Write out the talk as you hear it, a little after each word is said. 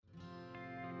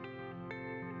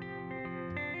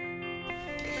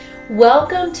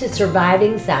Welcome to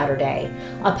Surviving Saturday,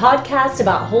 a podcast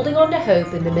about holding on to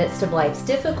hope in the midst of life's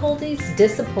difficulties,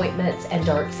 disappointments, and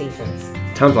dark seasons.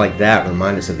 Times like that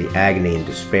remind us of the agony and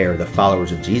despair the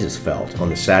followers of Jesus felt on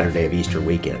the Saturday of Easter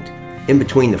weekend, in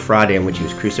between the Friday on which he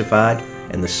was crucified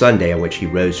and the Sunday on which he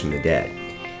rose from the dead.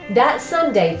 That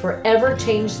Sunday forever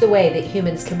changed the way that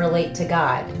humans can relate to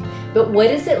God. But what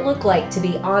does it look like to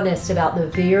be honest about the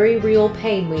very real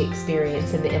pain we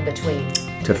experience in the in-between?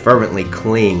 To fervently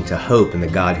cling to hope in the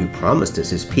God who promised us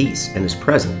his peace and his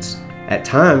presence, at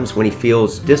times when he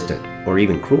feels distant or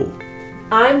even cruel.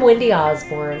 I'm Wendy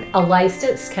Osborne, a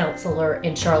licensed counselor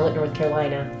in Charlotte, North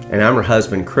Carolina. And I'm her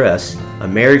husband, Chris, a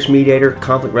marriage mediator,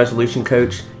 conflict resolution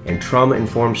coach, and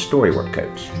trauma-informed storywork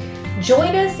coach.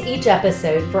 Join us each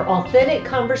episode for authentic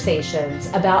conversations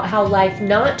about how life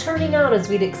not turning out as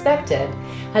we'd expected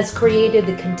has created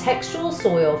the contextual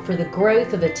soil for the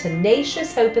growth of a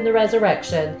tenacious hope in the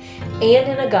resurrection and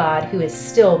in a God who is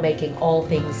still making all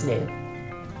things new.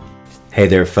 Hey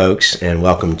there, folks, and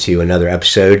welcome to another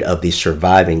episode of the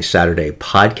Surviving Saturday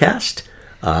podcast.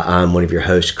 I'm one of your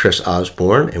hosts, Chris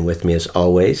Osborne, and with me as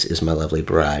always is my lovely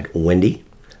bride, Wendy.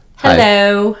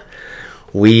 Hello. Hi.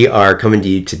 We are coming to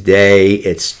you today.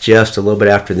 It's just a little bit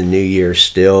after the new year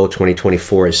still.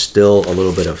 2024 is still a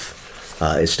little bit of,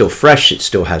 it's still fresh. It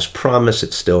still has promise.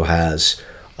 It still has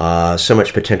so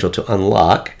much potential to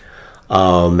unlock.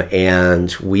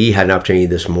 And we had an opportunity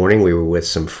this morning. We were with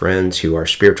some friends who are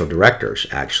spiritual directors,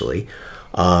 actually.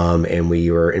 And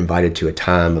we were invited to a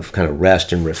time of kind of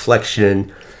rest and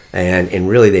reflection. And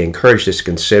really they encouraged us to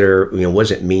consider, what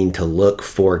does it mean to look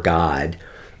for God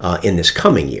in this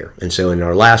coming year. And so in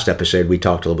our last episode, we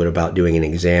talked a little bit about doing an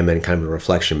examen, kind of a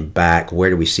reflection back. Where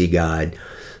do we see God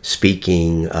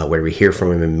speaking? Where do we hear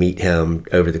from him and meet him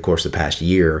over the course of the past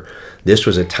year? This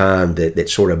was a time that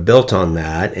sort of built on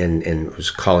that and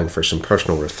was calling for some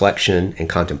personal reflection and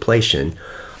contemplation.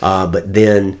 But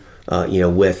then,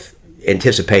 with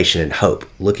anticipation and hope,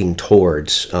 looking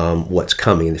towards what's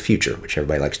coming in the future, which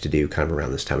everybody likes to do kind of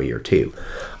around this time of year too.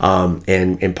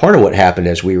 And part of what happened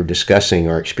as we were discussing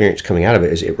our experience coming out of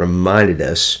it is it reminded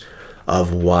us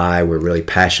of why we're really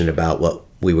passionate about what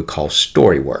we would call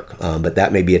story work. But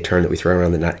that may be a term that we throw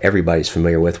around that not everybody's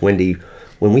familiar with. Wendy,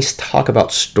 when we talk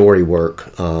about story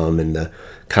work and the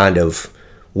kind of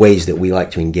ways that we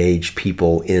like to engage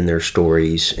people in their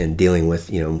stories and dealing with,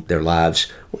 their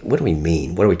lives, what do we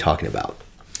mean? What are we talking about?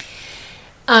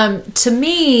 To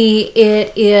me,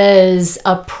 it is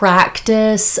a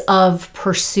practice of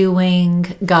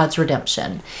pursuing God's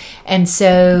redemption. And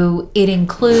so it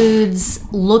includes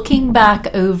looking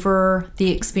back over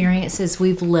the experiences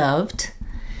we've lived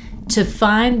to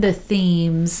find the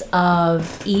themes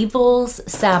of evil's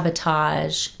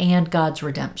sabotage and God's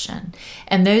redemption.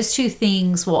 And those two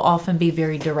things will often be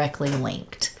very directly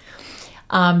linked.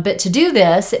 But to do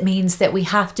this, it means that we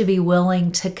have to be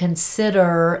willing to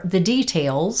consider the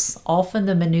details, often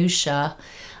the minutiae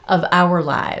of our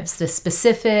lives, the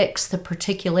specifics, the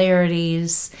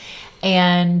particularities,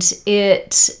 and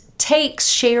it takes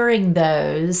sharing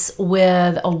those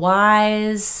with a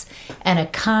wise and a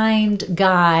kind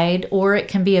guide, or it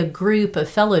can be a group of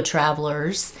fellow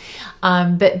travelers.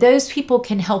 But those people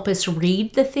can help us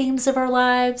read the themes of our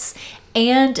lives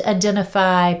and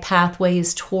identify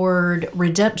pathways toward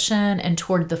redemption and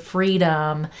toward the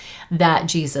freedom that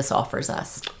Jesus offers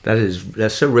us.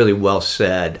 That's so really well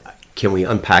said. Can we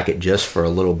unpack it just for a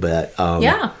little bit?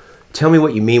 Yeah. Tell me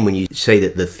what you mean when you say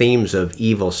that the themes of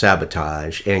evil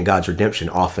sabotage and God's redemption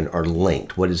often are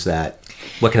linked. What is that?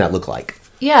 What can that look like?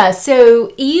 Yeah,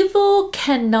 so evil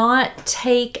cannot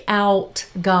take out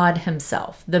God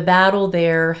himself. The battle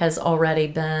there has already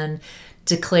been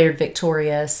declared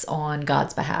victorious on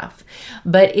God's behalf.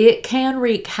 But it can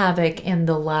wreak havoc in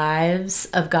the lives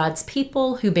of God's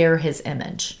people who bear his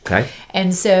image. Okay.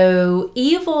 And so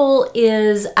evil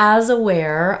is as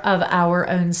aware of our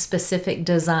own specific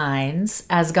designs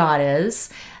as God is,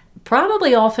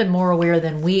 probably often more aware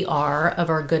than we are of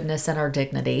our goodness and our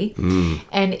dignity.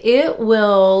 And it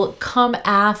will come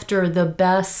after the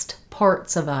best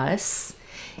parts of us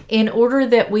in order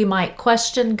that we might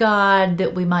question God,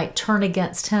 that we might turn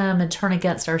against him and turn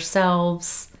against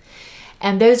ourselves.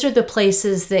 And those are the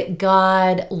places that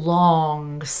God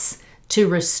longs to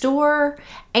restore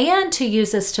and to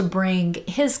use us to bring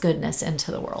his goodness into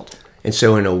the world. And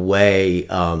so in a way,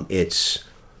 it's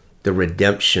the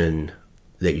redemption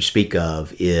that you speak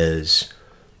of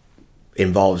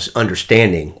involves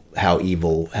understanding how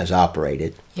evil has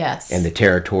operated. Yes. And the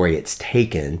territory it's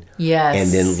taken. Yes.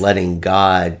 And then letting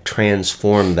God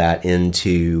transform that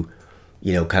into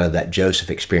kind of that Joseph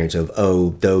experience of,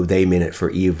 oh, though they meant it for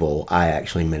evil, I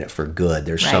actually meant it for good.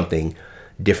 There's something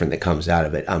different that comes out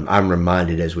of it. I'm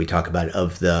reminded as we talk about it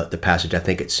of the passage. I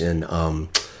think it's in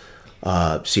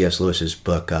C.S. Lewis's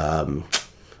book. I'm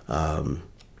going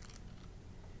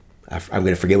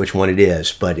to forget which one it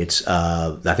is, but it's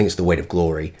I think it's The Weight of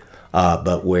Glory.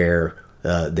 But where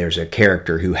there's a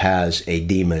character who has a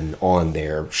demon on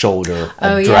their shoulder,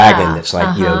 a dragon that's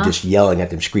like, just yelling at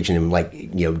them, screeching them, like,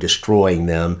 destroying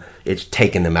them. It's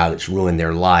taken them out. It's ruined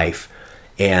their life.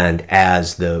 And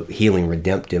as the healing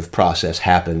redemptive process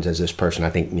happens, as this person,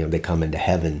 I think, they come into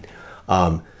heaven,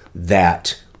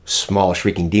 that small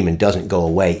shrieking demon doesn't go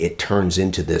away. It turns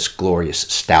into this glorious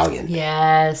stallion.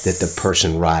 Yes. That the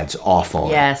person rides off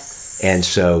on. Yes. And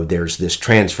so there's this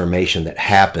transformation that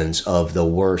happens of the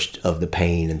worst of the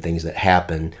pain and things that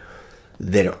happen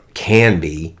that can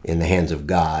be, in the hands of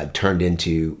God, turned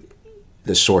into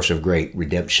the source of great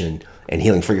redemption and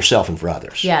healing for yourself and for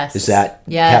others. Yes. Does that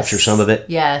capture some of it?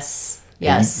 Yes.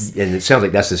 Yes. And it sounds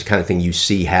like that's the kind of thing you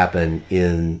see happen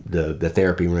in the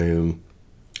therapy room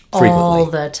frequently.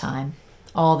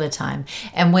 All the time.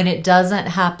 And when it doesn't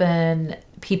happen,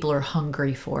 people are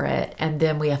hungry for it. And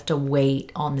then we have to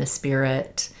wait on the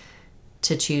Spirit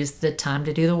to choose the time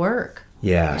to do the work.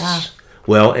 Yes. Yeah.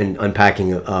 Well, and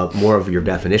unpacking more of your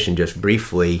definition just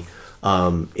briefly,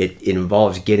 it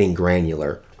involves getting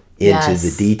granular into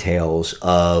the details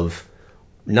of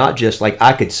not just, like,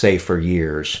 I could say for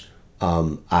years,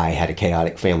 I had a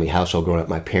chaotic family household growing up.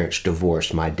 My parents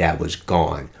divorced. My dad was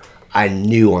gone. I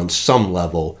knew on some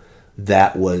level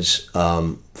that was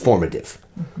formative.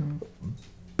 Mm-hmm.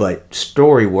 But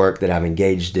story work that I've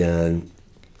engaged in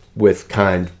with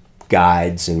kind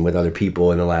guides and with other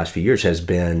people in the last few years has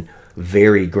been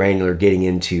very granular, getting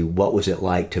into what was it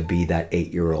like to be that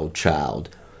 8-year-old child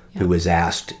who was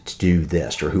asked to do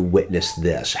this or who witnessed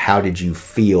this. How did you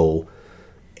feel?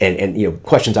 And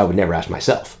questions I would never ask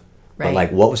myself. Right. But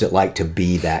like, what was it like to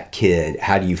be that kid?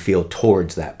 How do you feel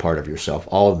towards that part of yourself?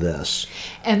 All this.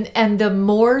 And the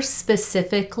more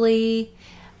specifically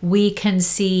we can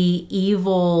see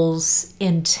evil's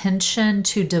intention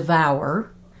to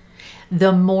devour,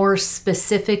 the more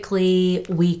specifically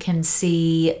we can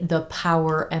see the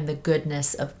power and the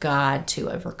goodness of God to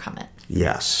overcome it.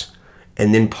 Yes.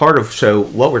 And then so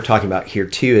what we're talking about here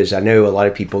too is, I know a lot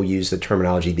of people use the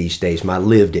terminology these days, my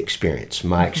lived experience,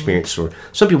 my experience, or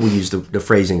some people use the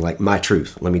phrasing like my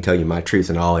truth. Let me tell you my truth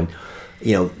and all. And,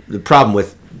 the problem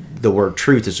with the word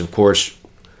truth is, of course,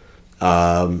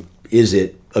 is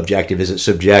it objective? Is it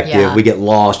subjective? Yeah. We get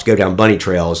lost, go down bunny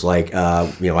trails. Like, I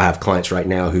have clients right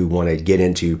now who want to get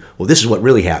into, well, this is what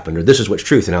really happened, or this is what's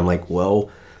truth. And I'm like,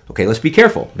 well, okay, let's be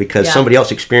careful, because somebody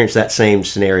else experienced that same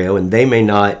scenario and they may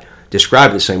not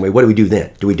describe it the same way. What do we do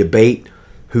then? Do we debate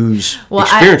whose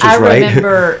experience is right? I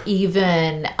remember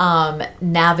even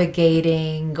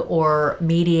navigating or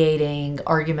mediating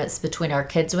arguments between our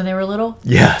kids when they were little.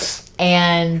 Yes.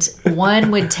 And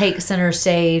one would take center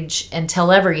stage and tell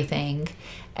everything.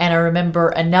 And I remember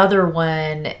another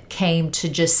one came to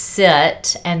just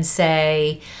sit and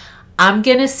say, I'm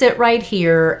going to sit right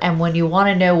here, and when you want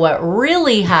to know what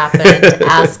really happened,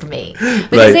 ask me.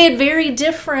 Because they had very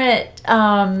different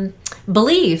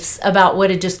beliefs about what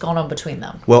had just gone on between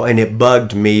them. Well, and it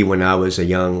bugged me when I was a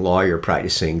young lawyer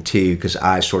practicing too, because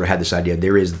I sort of had this idea,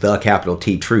 there is the capital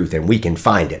T truth, and we can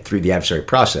find it through the adversary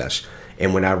process.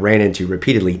 And when I ran into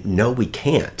repeatedly, no, we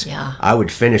can't. Yeah. I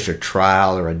would finish a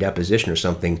trial or a deposition or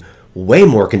something way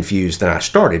more confused than I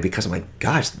started, because I'm like,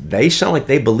 gosh, they sound like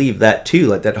they believe that too.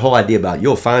 Like that whole idea about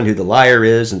you'll find who the liar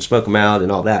is and smoke them out and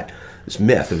all that is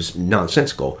myth. It was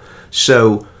nonsensical.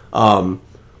 So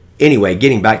anyway,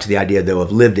 getting back to the idea though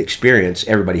of lived experience,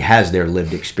 everybody has their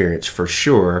lived experience for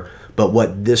sure. But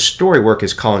what this story work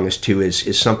is calling us to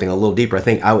is something a little deeper. I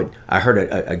think I heard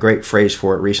a great phrase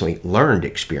for it recently, learned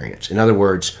experience. In other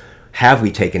words, have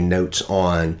we taken notes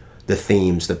on the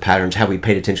themes, the patterns? Have we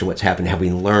paid attention to what's happened? Have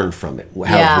we learned from it?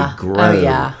 How have we grown? Oh,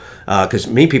 yeah. Because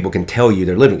many people can tell you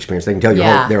their living experience. They can tell you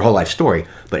their whole life story.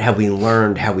 But have we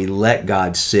learned how we let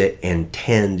God sit and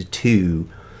tend to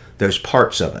those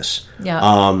parts of us?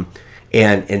 Yeah.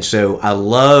 And so I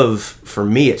love, for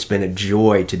me, it's been a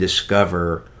joy to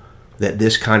discover that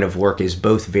this kind of work is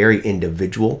both very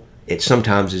individual. It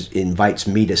sometimes invites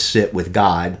me to sit with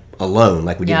God alone,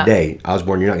 like we did today.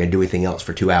 Osborne, you're not going to do anything else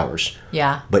for 2 hours.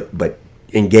 Yeah. But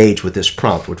engage with this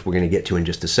prompt, which we're going to get to in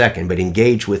just a second. But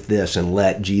engage with this and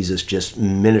let Jesus just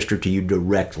minister to you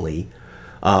directly.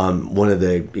 One of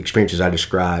the experiences I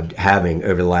described having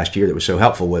over the last year that was so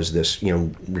helpful was this,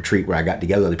 retreat where I got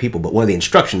together with other people. But one of the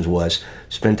instructions was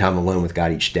spend time alone with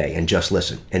God each day and just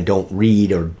listen and don't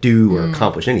read or do or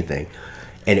accomplish anything.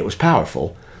 and it was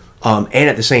powerful. And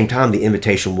at the same time, the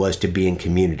invitation was to be in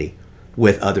community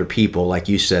with other people, like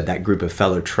you said, that group of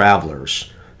fellow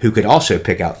travelers who could also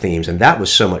pick out themes. And that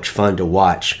was so much fun to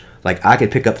watch. Like, I could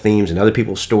pick up themes in other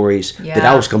people's stories that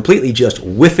I was completely just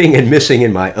whiffing and missing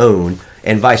in my own,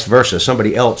 and vice versa.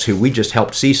 Somebody else who we just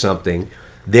helped see something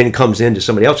then comes into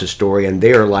somebody else's story, and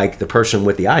they're like the person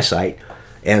with the eyesight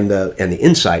and the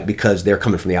insight because they're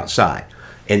coming from the outside.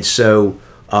 And so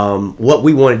what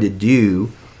we wanted to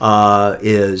do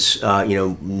is,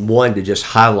 one, to just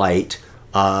highlight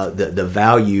the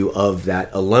value of that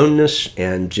aloneness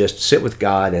and just sit with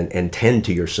God and tend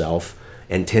to yourself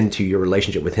and tend to your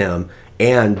relationship with Him,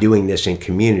 and doing this in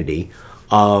community.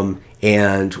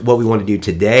 And what we want to do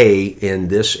today in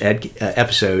this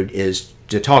episode is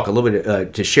to talk a little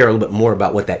bit, to share a little bit more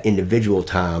about what that individual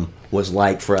time was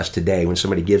like for us today. When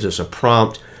somebody gives us a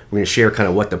prompt, we're going to share kind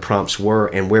of what the prompts were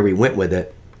and where we went with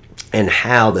it, and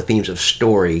how the themes of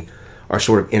story are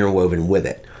sort of interwoven with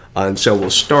it. And so we'll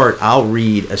start. I'll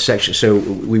read a section. So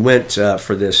we went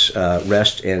for this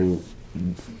rest and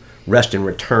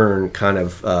return kind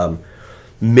of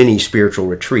mini spiritual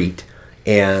retreat,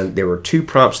 and there were 2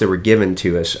 prompts that were given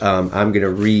to us. I'm going to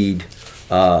read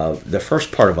the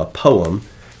first part of a poem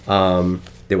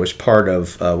that was part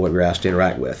of what we were asked to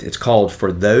interact with. It's called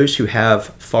 "For Those Who Have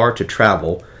Far to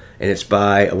Travel," and it's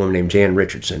by a woman named Jan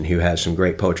Richardson, who has some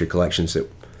great poetry collections.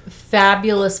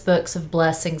 Fabulous books of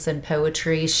blessings and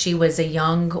poetry. She was a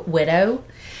young widow,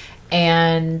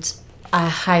 and I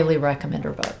highly recommend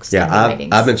her books. Yeah,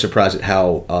 I've been surprised at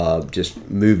how just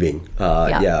moving.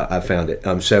 I found it.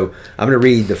 So I'm going to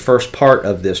read the first part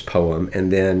of this poem,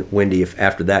 and then Wendy, if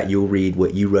after that you'll read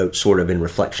what you wrote, sort of in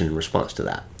reflection in response to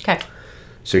that. Okay.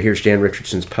 So here's Jan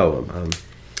Richardson's poem.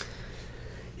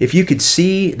 If you could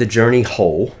see the journey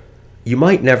whole, you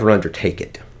might never undertake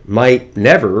it. Might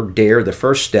never dare the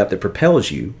first step that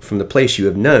propels you from the place you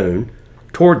have known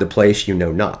toward the place you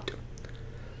know not.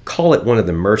 Call it one of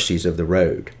the mercies of the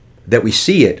road, that we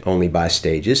see it only by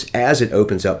stages as it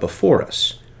opens up before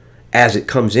us, as it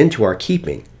comes into our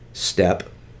keeping, step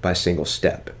by single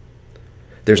step.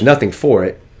 There's nothing for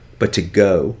it but to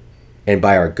go, and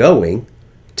by our going,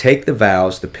 take the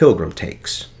vows the pilgrim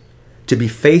takes, to be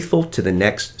faithful to the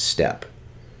next step,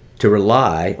 to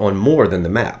rely on more than the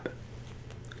map,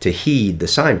 to heed the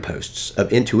signposts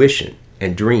of intuition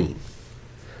and dream,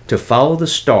 to follow the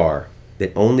star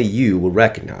that only you will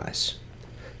recognize,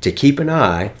 to keep an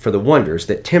eye for the wonders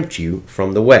that tempt you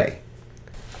from the way.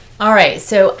 All right,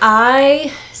 so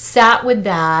I sat with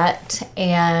that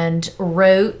and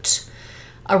wrote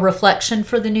a reflection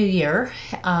for the new year.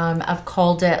 I've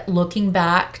called it Looking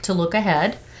Back to Look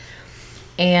Ahead,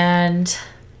 and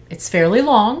it's fairly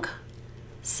long,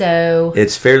 so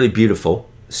it's fairly beautiful.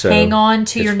 So hang on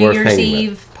to your New Year's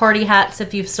Eve party hats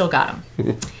if you've still got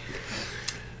them.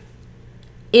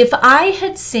 If I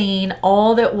had seen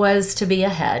all that was to be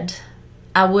ahead,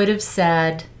 I would have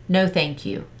said no thank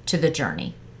you to the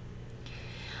journey.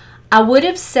 I would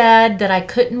have said that I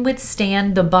couldn't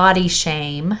withstand the body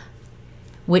shame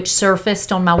which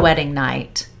surfaced on my wedding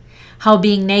night, how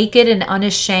being naked and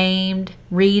unashamed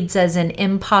reads as an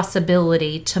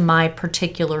impossibility to my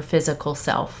particular physical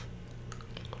self.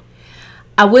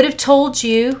 I would have told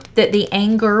you that the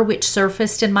anger which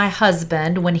surfaced in my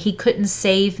husband when he couldn't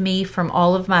save me from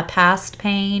all of my past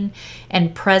pain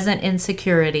and present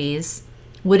insecurities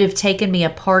would have taken me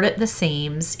apart at the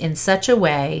seams in such a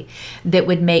way that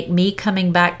would make me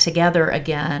coming back together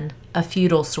again a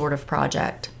futile sort of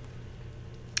project.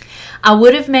 I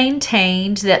would have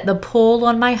maintained that the pull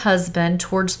on my husband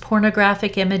towards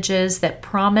pornographic images that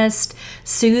promised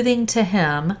soothing to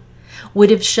him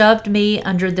would have shoved me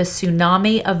under the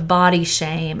tsunami of body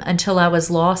shame until I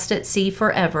was lost at sea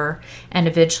forever and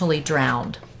eventually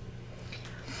drowned.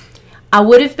 I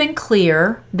would have been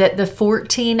clear that the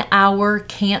 14-hour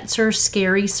cancer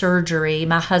scary surgery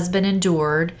my husband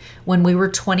endured when we were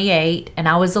 28 and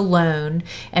I was alone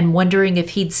and wondering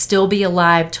if he'd still be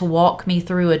alive to walk me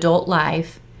through adult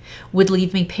life would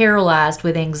leave me paralyzed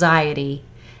with anxiety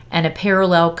and a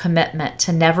parallel commitment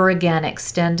to never again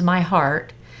extend my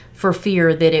heart for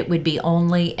fear that it would be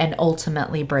only and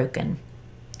ultimately broken.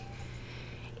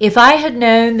 If I had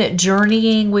known that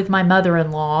journeying with my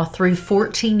mother-in-law through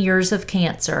 14 years of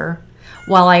cancer,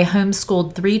 while I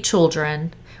homeschooled 3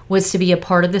 children, was to be a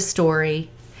part of the story,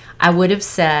 I would have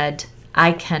said,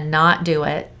 I cannot do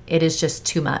it. It is just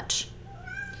too much.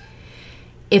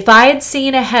 If I had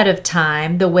seen ahead of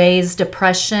time the ways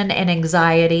depression and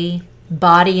anxiety,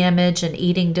 body image and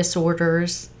eating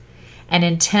disorders, and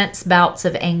intense bouts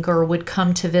of anger would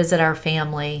come to visit our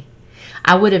family,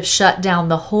 I would have shut down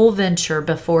the whole venture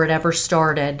before it ever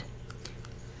started.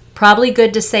 Probably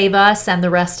good to save us and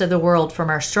the rest of the world from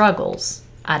our struggles,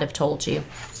 I'd have told you.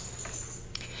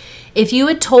 If you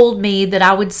had told me that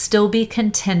I would still be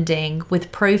contending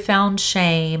with profound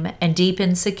shame and deep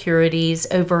insecurities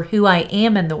over who I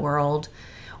am in the world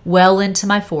well into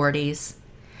my 40s,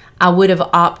 I would have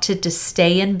opted to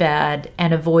stay in bed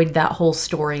and avoid that whole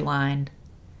storyline.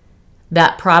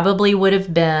 That probably would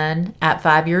have been at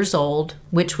 5 years old,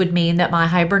 which would mean that my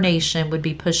hibernation would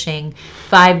be pushing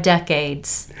 5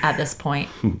 decades at this point.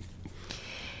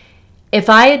 If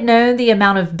I had known the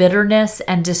amount of bitterness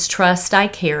and distrust I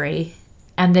carry,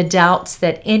 and the doubts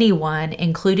that anyone,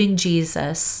 including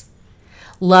Jesus,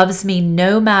 loves me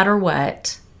no matter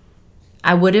what,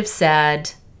 I would have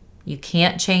said, "You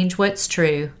can't change what's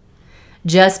true,"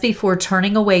 just before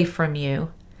turning away from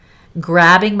you,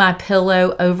 grabbing my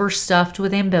pillow overstuffed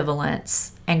with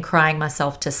ambivalence, and crying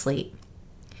myself to sleep.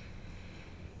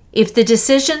 If the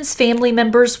decisions family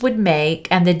members would make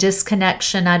and the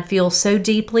disconnection I'd feel so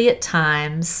deeply at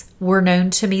times were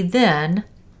known to me then,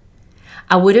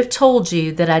 I would have told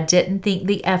you that I didn't think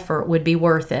the effort would be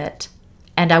worth it,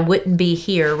 and I wouldn't be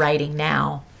here writing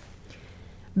now.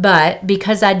 But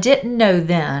because I didn't know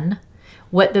then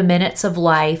what the minutes of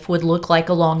life would look like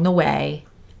along the way,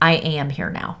 I am here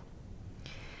now.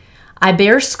 I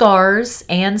bear scars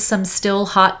and some still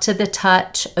hot to the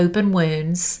touch open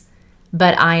wounds,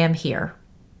 but I am here.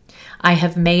 I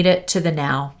have made it to the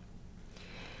now.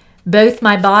 Both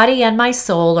my body and my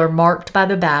soul are marked by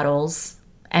the battles,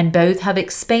 and both have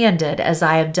expanded as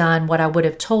I have done what I would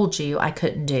have told you I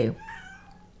couldn't do.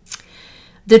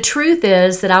 The truth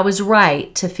is that I was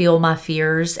right to feel my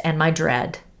fears and my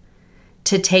dread,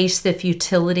 to taste the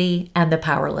futility and the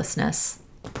powerlessness.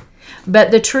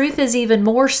 But the truth is even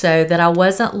more so that I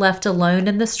wasn't left alone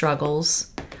in the struggles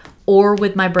or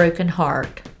with my broken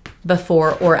heart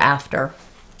before or after.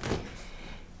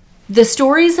 The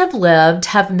stories I've lived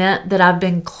have meant that I've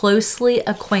been closely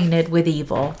acquainted with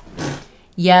evil.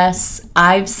 Yes,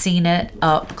 I've seen it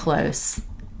up close.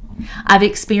 I've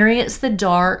experienced the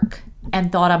dark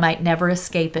and thought I might never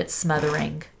escape its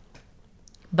smothering.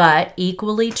 But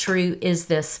equally true is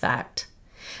this fact.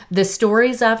 The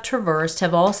stories I've traversed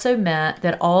have also meant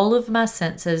that all of my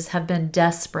senses have been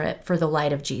desperate for the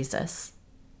light of Jesus.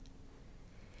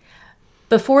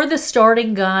 Before the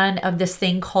starting gun of this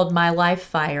thing called my life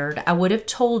fired, I would have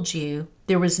told you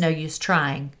there was no use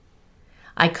trying.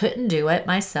 I couldn't do it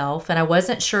myself, and I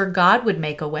wasn't sure God would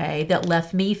make a way that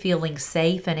left me feeling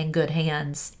safe and in good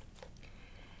hands.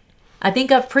 I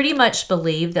think I've pretty much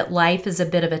believed that life is a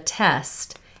bit of a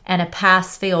test, and a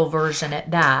pass-fail version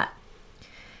at that.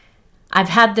 I've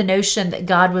had the notion that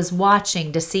God was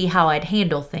watching to see how I'd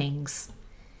handle things.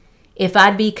 If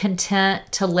I'd be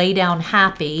content to lay down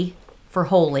happy for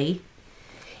holy,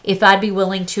 if I'd be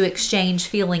willing to exchange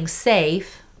feeling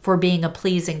safe for being a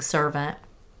pleasing servant.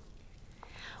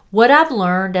 What I've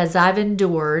learned as I've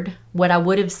endured what I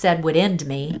would have said would end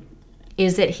me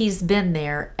is that He's been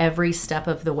there every step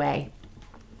of the way.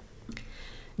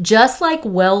 Just like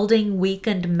welding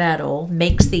weakened metal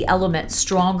makes the element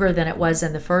stronger than it was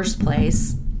in the first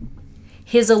place,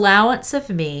 His allowance of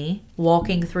me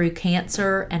walking through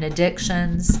cancer and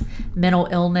addictions, mental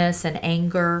illness and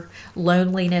anger,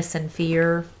 loneliness and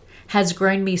fear, has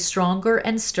grown me stronger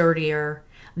and sturdier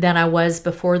than I was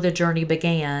before the journey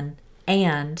began,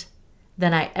 and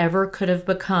than I ever could have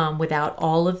become without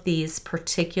all of these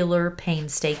particular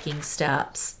painstaking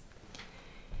steps.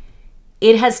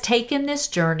 It has taken this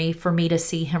journey for me to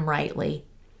see Him rightly.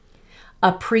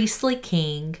 A priestly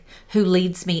king who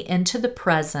leads me into the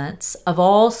presence of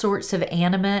all sorts of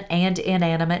animate and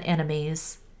inanimate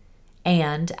enemies,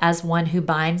 and as one who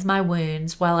binds my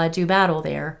wounds while I do battle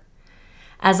there,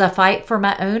 as I fight for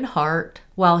my own heart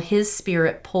while His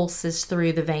Spirit pulses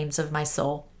through the veins of my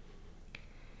soul.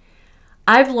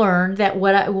 I've learned that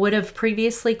what I would have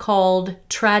previously called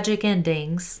tragic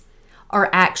endings are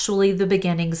actually the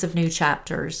beginnings of new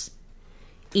chapters,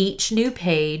 each new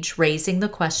page raising the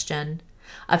question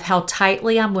of how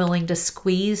tightly I'm willing to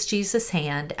squeeze Jesus'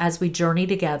 hand as we journey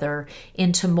together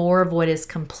into more of what is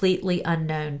completely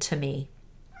unknown to me.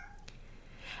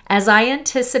 As I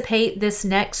anticipate this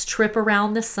next trip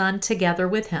around the sun together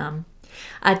with Him,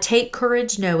 I take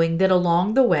courage knowing that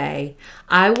along the way,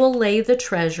 I will lay the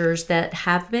treasures that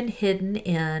have been hidden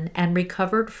in and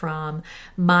recovered from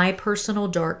my personal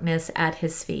darkness at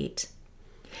His feet.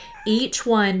 Each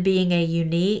one being a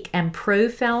unique and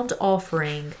profound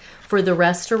offering for the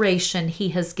restoration He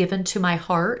has given to my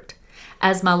heart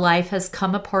as my life has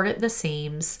come apart at the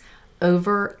seams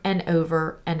over and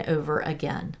over and over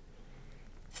again.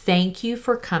 Thank you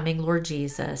for coming, Lord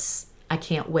Jesus. I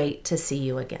can't wait to see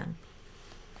you again.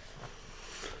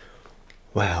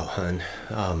 Wow, hon.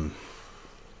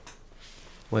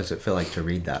 What does it feel like to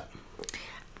read that?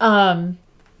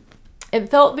 It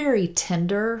felt very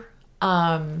tender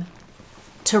to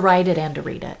write it and to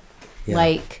read it. Yeah.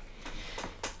 Like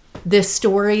the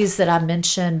stories that I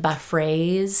mentioned by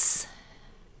phrase,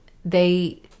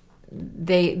 there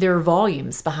are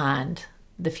volumes behind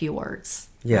the few words.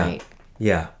 Yeah. Right?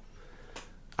 Yeah.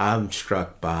 I'm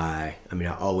struck by, I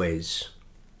always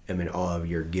am in awe of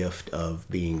your gift of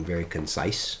being very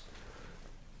concise.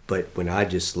 But when I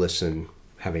just listen,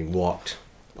 having walked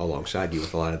alongside you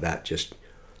with a lot of that, just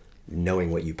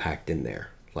knowing what you packed in there.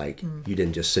 Like, you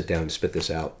didn't just sit down and spit this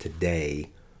out today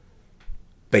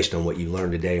based on what you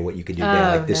learned today and what you could do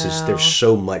today. Like, there's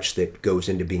so much that goes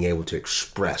into being able to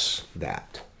express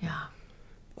that. Yeah.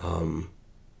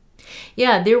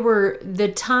 Yeah, there were the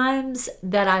times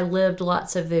that I lived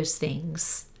lots of those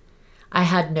things. I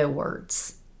had no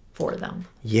words for them.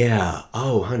 Yeah.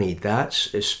 Oh, honey,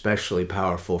 that's especially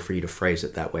powerful for you to phrase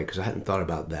it that way, because I hadn't thought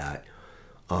about that.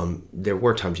 There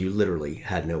were times you literally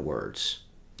had no words.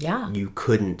 Yeah. You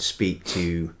couldn't speak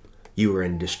to, you were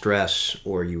in distress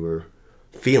or you were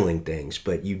feeling things,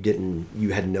 but you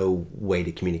had no way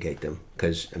to communicate them,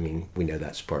 because, we know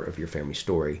that's part of your family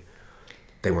story.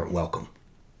 They weren't welcome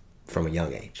from a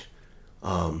young age.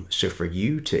 So for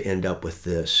you to end up with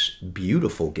this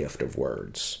beautiful gift of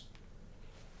words,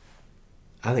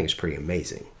 I think it's pretty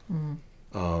amazing.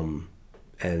 And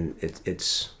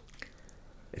it's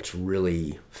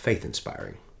really faith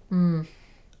inspiring.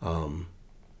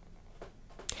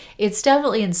 It's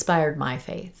definitely inspired my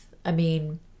faith.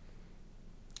 When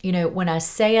I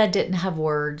say I didn't have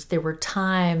words, there were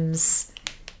times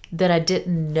that I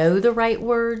didn't know the right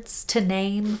words to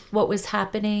name what was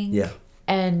happening. Yeah.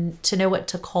 And to know what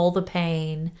to call the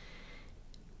pain,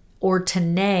 or to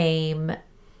name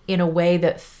in a way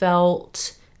that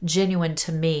felt genuine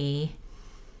to me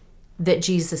that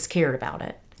Jesus cared about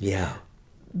it. Yeah.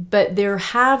 But there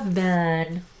have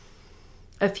been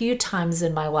a few times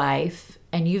in my life,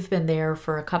 and you've been there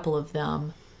for a couple of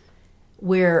them,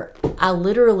 where I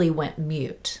literally went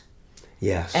mute.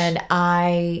 Yes. And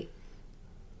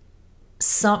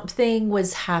something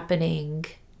was happening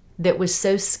that was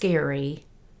so scary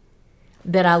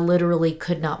that I literally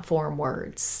could not form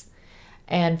words.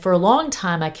 And for a long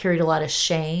time, I carried a lot of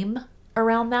shame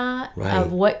around that. Right.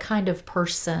 Of what kind of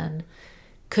person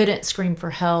couldn't scream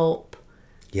for help.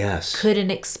 Yes.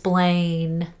 Couldn't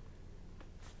explain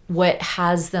what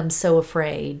has them so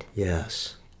afraid.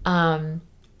 Yes.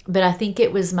 But I think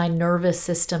it was my nervous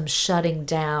system shutting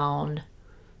down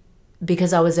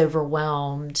because I was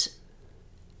overwhelmed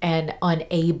and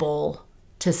unable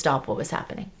to stop what was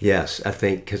happening. Yes, I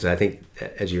think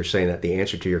as you're saying that, the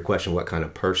answer to your question, what kind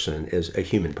of person, is a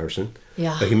human person.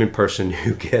 Yeah. A human person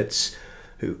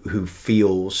who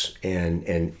feels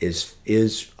and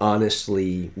is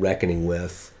honestly reckoning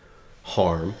with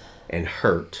harm and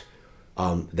hurt.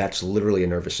 That's literally a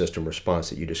nervous system response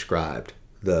that you described.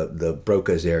 The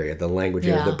Broca's area, the language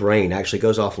area, the brain actually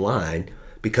goes offline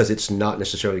because it's not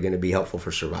necessarily going to be helpful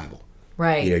for survival.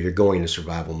 Right. You're going into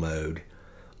survival mode.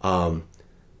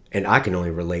 And I can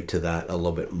only relate to that a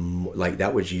little bit more. Like,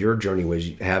 that was your journey, was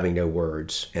having no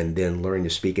words and then learning to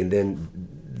speak. And then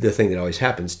the thing that always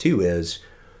happens too is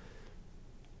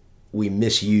we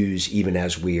misuse even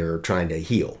as we are trying to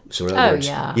heal. So in other words,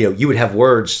 you would have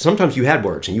words. Sometimes you had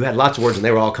words and you had lots of words and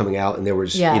they were all coming out, and there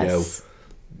was, there's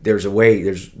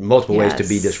multiple ways to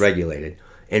be dysregulated.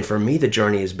 And for me, the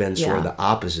journey has been sort of the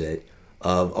opposite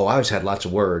of, I always had lots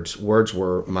of words. Words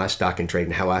were my stock in trade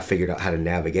and how I figured out how to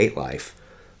navigate life.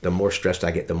 The more stressed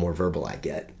I get, the more verbal I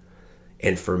get.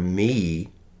 And for me,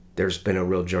 there's been a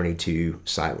real journey to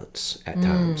silence at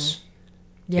times.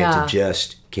 Yeah. And to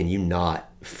just, can you not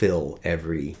fill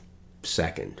every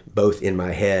second, both in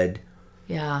my head,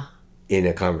 in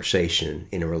a conversation,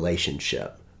 in a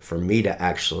relationship, for me to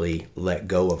actually let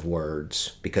go of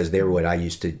words, because they were what I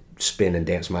used to spin and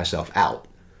dance myself out.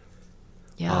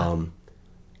 Yeah.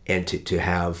 And to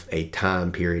have a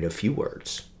time period of few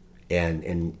words.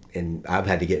 And I've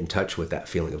had to get in touch with that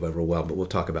feeling of overwhelm, but we'll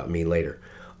talk about me later.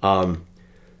 And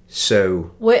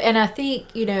I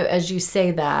think, as you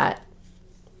say that,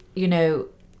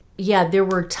 there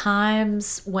were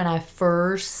times when I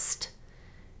first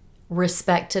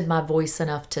respected my voice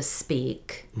enough to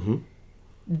speak,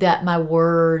 that my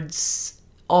words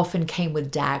often came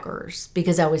with daggers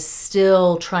because I was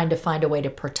still trying to find a way to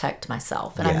protect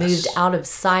myself. And I moved out of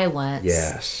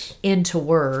silence into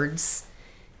words.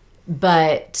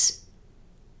 But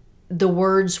the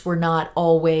words were not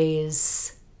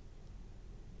always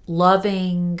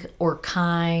loving or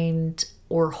kind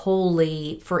or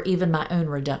holy for even my own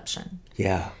redemption.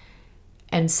 Yeah.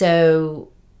 And so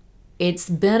it's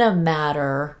been a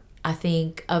matter, I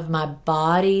think, of my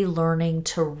body learning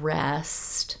to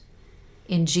rest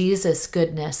in Jesus'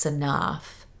 goodness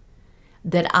enough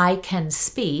that I can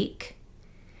speak.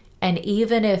 And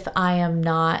even if I am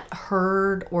not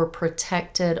heard or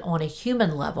protected on a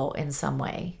human level in some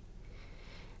way,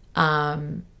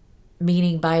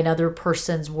 meaning by another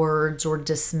person's words or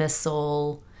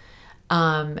dismissal,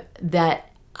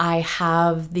 that I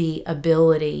have the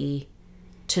ability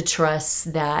to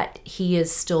trust that he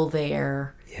is still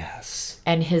there. Yes.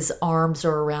 And his arms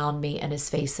are around me and his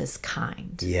face is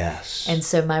kind. Yes. And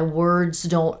so my words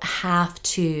don't have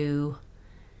to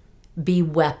be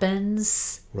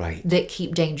weapons that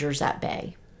keep dangers at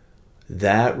bay.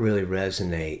 That really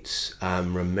resonates.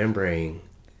 I'm remembering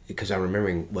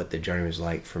what the journey was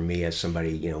like for me as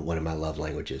somebody, one of my love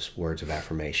languages, words of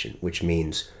affirmation, which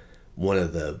means one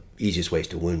of the easiest ways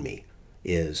to wound me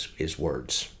is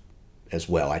words as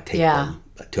well. I take them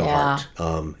to heart.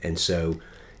 And so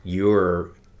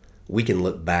we can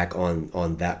look back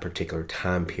on that particular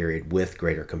time period with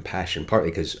greater compassion, partly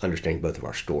because understanding both of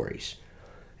our stories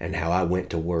and how I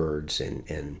went to words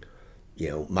and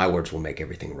my words will make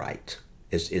everything right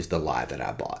is the lie that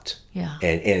I bought. Yeah.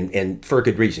 And for a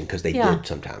good reason, because they did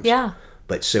sometimes. Yeah.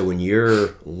 But so when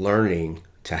you're learning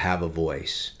to have a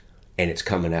voice and it's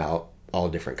coming out all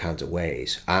different kinds of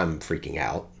ways, I'm freaking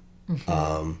out.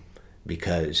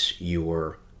 Because you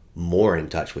were more in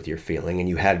touch with your feeling and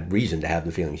you had reason to have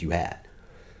the feelings you had.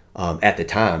 At the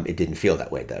time, it didn't feel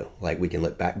that way, though. Like, we can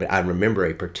look back. But I remember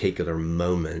a particular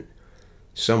moment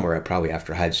somewhere, probably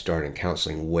after I had started in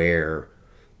counseling, where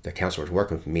the counselor was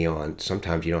working with me on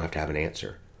sometimes you don't have to have an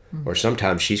answer. Or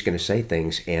sometimes she's going to say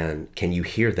things, and can you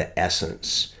hear the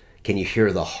essence? Can you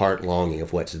hear the heart longing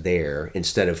of what's there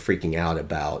instead of freaking out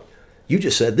about, you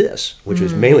just said this, which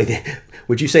was mainly,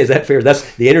 would you say, is that fair?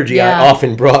 That's the energy I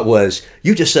often brought was,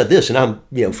 you just said this, and I'm,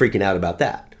 freaking out about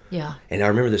that. Yeah. And I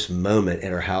remember this moment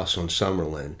at our house on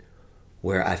Summerlin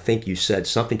where I think you said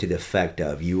something to the effect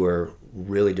of, you were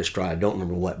really distraught. I don't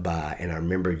remember what by. And I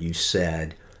remember you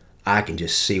said, I can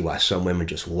just see why some women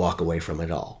just walk away from it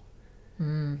all.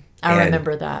 I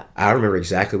remember that. I remember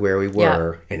exactly where we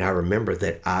were. Yeah. And I remember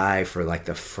that I, for like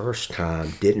the first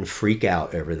time, didn't freak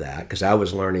out over that, because I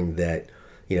was learning that,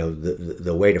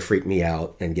 the way to freak me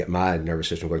out and get my nervous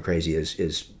system going crazy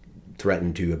is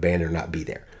threaten to abandon or not be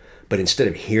there. But instead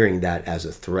of hearing that as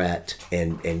a threat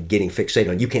and getting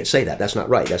fixated on, you can't say that, that's not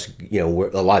right. That's, a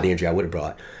lot of the energy I would have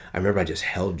brought. I remember I just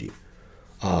held you.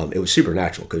 It was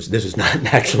supernatural, because this is not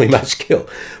naturally my skill,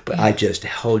 but I just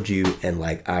held you and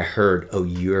I heard, oh,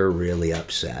 you're really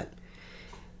upset.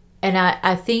 And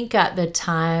I think at the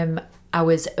time I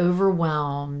was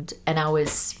overwhelmed and I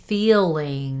was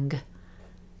feeling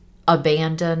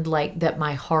abandoned, like that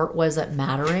my heart wasn't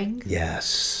mattering.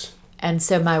 Yes. And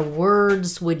so my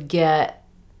words would get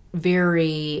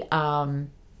very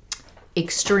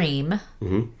extreme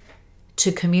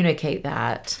to communicate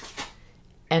that.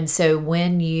 And so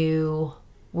when you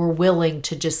were willing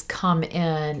to just come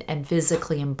in and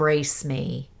physically embrace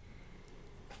me,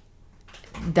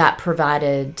 that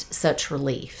provided such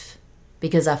relief,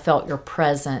 because I felt your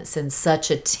presence in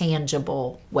such a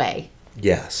tangible way.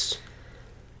 Yes.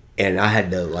 And I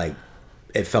had to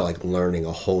it felt like learning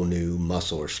a whole new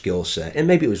muscle or skill set. And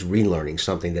maybe it was relearning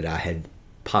something that I had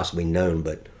possibly known,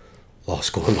 but law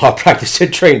school and law practice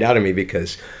had trained out of me,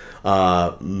 because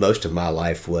most of my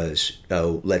life was,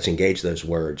 let's engage those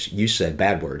words. You said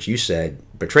bad words. You said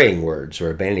betraying words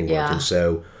or abandoning words. And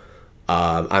so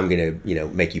I'm going to,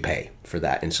 make you pay for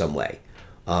that in some way.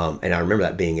 And I remember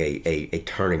that being a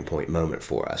turning point moment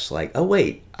for us. Like, oh,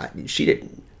 wait, she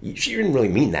didn't really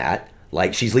mean that.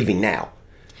 Like, she's leaving now.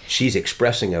 She's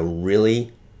expressing a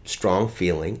really strong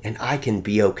feeling, and I can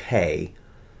be okay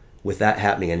with that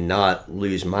happening and not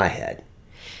lose my head.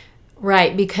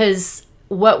 Right, because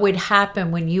what would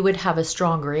happen when you would have a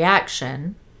strong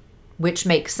reaction, which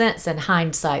makes sense in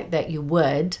hindsight that you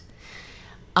would,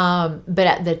 but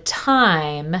at the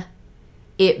time,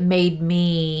 it made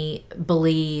me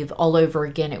believe all over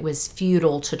again it was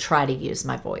futile to try to use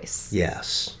my voice.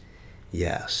 Yes.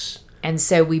 Yes. And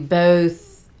so we both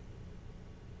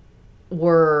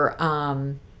were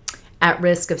at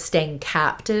risk of staying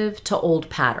captive to old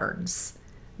patterns.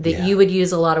 That you would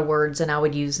use a lot of words and I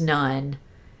would use none.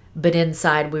 But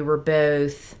inside we were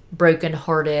both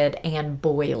brokenhearted and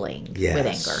boiling with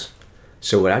anger.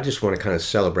 So what I just want to kind of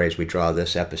celebrate as we draw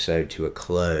this episode to a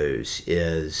close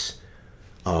is,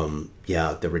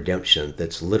 the redemption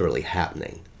that's literally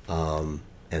happening, and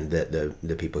that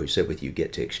the people who sit with you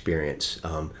get to experience,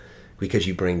 because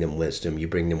you bring them wisdom, you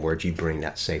bring them words, you bring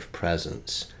that safe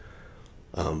presence.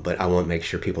 But I want to make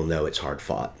sure people know it's hard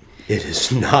fought. It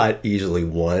is not easily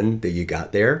won that you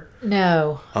got there.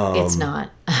 No, it's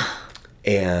not.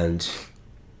 and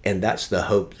that's the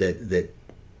hope that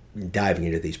diving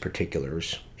into these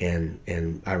particulars,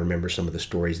 and I remember some of the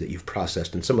stories that you've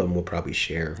processed, and some of them we'll probably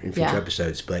share in future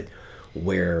episodes, but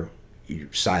where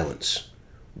silence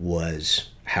was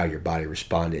how your body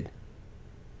responded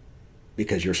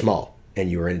because you're small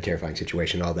and you were in a terrifying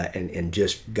situation, all that, and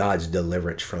just God's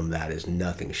deliverance from that is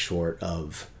nothing short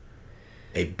of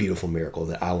a beautiful miracle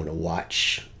that I want to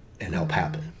watch and help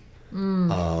happen.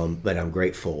 But I'm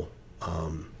grateful.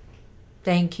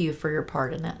 Thank you for your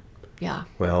part in it. Yeah.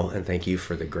 Well, and thank you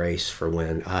for the grace for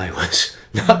when I was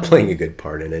not playing a good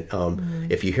part in it.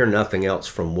 If you hear nothing else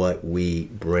from what we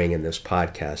bring in this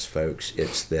podcast, folks,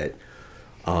 it's that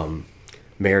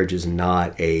marriage is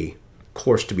not a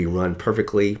course to be run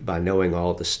perfectly by knowing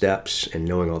all the steps and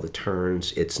knowing all the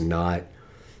turns. It's not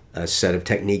a set of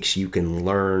techniques you can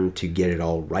learn to get it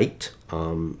all right.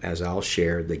 As I'll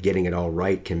share, that getting it all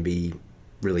right can be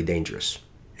really dangerous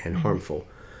and harmful.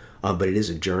 But it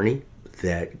is a journey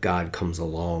that God comes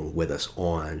along with us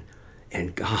on.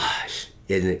 And gosh,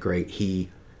 isn't it great? He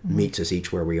meets us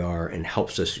each where we are and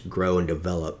helps us grow and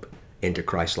develop into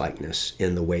Christ-likeness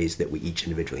in the ways that we each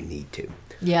individually need to.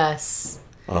 Yes.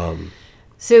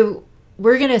 So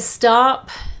we're going to stop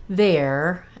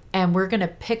there, and we're going to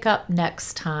pick up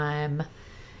next time,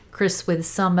 Chris, with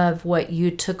some of what you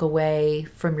took away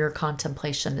from your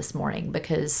contemplation this morning,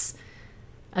 because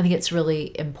I think it's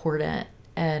really important,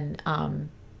 and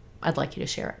I'd like you to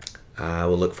share it. I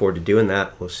will look forward to doing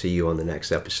that. We'll see you on the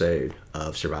next episode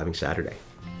of Surviving Saturday.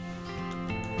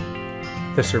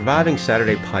 The Surviving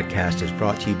Saturday podcast is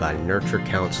brought to you by Nurture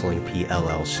Counseling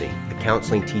PLLC, a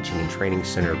counseling, teaching, and training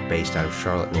center based out of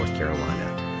Charlotte, North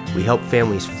Carolina. We help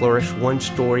families flourish one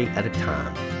story at a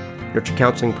time. Nurture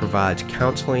Counseling provides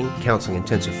counseling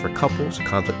intensive for couples,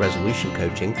 conflict resolution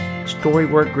coaching, story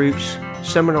work groups,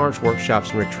 seminars,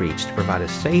 workshops, and retreats to provide a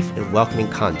safe and welcoming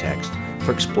context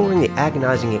for exploring the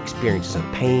agonizing experiences of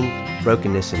pain,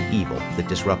 brokenness, and evil that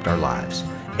disrupt our lives,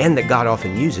 and that God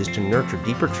often uses to nurture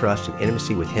deeper trust and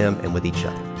intimacy with Him and with each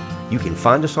other. You can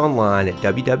find us online at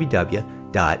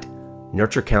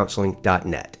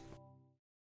www.nurturecounseling.net.